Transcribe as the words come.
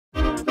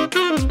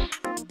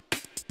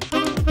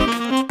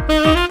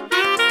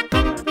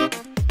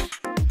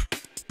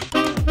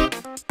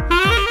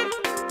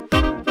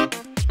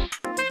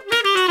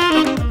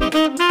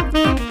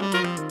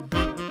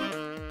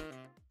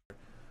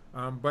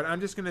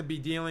just going to be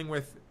dealing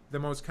with the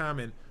most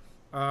common.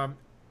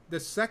 The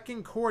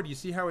second chord, you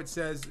see how it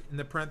says in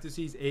the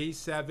parentheses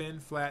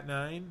A7 flat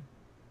 9?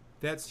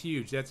 That's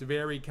huge. That's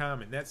very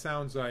common. That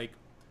sounds like,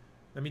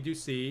 let me do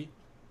C.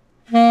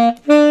 And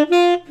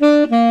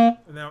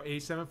now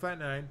A7 flat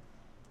 9.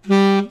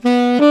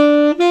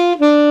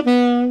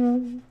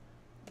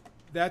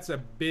 That's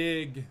a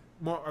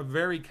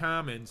very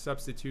common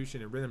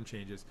substitution in rhythm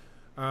changes.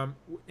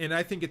 And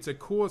I think it's a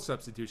cool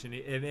substitution.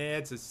 It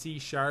adds a C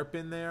sharp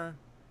in there,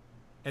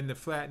 and the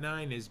flat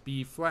 9 is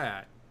B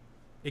flat.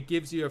 It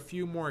gives you a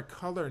few more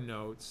color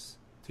notes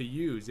to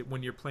use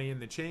when you're playing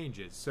the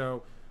changes.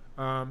 So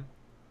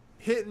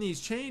hitting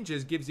these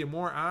changes gives you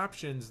more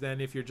options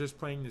than if you're just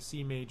playing the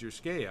C major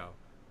scale.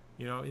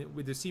 You know,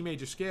 with the C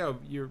major scale,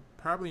 you're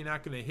probably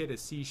not going to hit a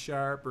C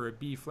sharp or a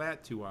B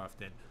flat too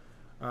often.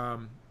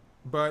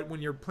 But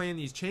when you're playing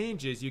these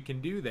changes, you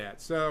can do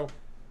that. So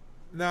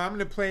now I'm going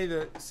to play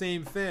the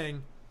same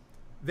thing.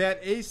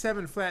 That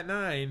A7 flat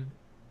 9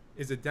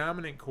 is a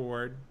dominant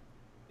chord,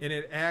 and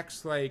it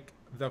acts like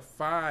the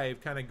 5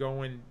 kind of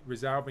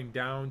resolving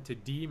down to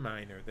D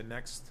minor, the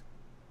next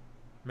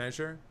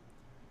measure.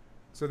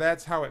 So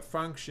that's how it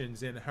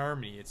functions in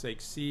harmony. It's like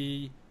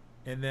C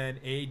and then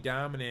A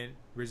dominant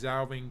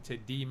resolving to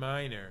D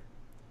minor,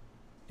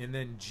 and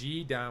then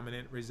G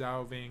dominant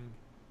resolving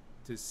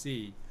to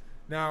C.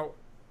 Now,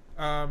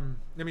 let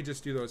me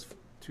just do those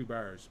 2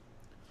 bars.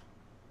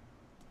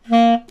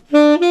 Okay,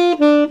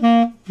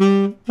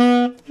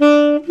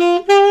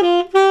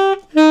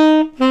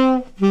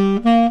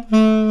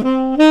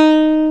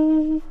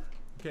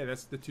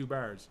 that's the 2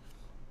 bars.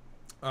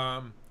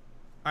 Let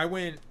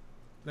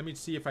me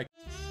see if I